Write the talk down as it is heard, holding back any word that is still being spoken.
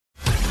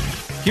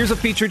Here's a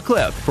featured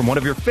clip from one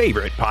of your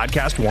favorite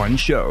Podcast One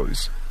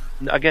shows.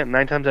 Again,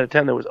 9 times out of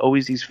 10, there was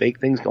always these fake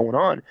things going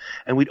on,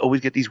 and we'd always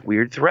get these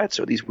weird threats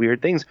or these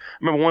weird things.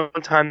 I remember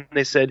one time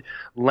they said,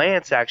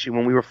 Lance, actually,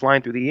 when we were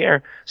flying through the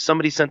air,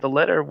 somebody sent a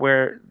letter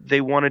where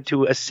they wanted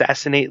to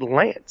assassinate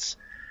Lance.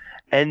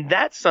 And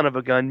that son of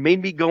a gun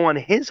made me go on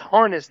his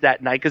harness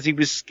that night because he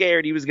was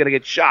scared he was going to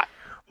get shot.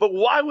 But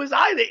why was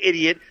I the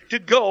idiot to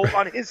go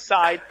on his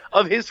side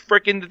of his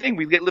frickin' thing?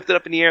 We get lifted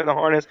up in the air in the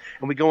harness,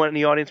 and we go in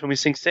the audience when we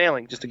sing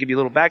Sailing, just to give you a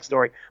little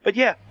backstory. But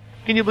yeah,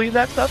 can you believe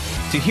that stuff?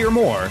 To hear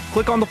more,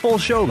 click on the full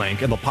show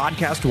link in the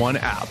Podcast One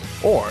app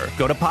or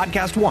go to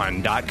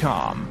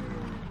podcastone.com.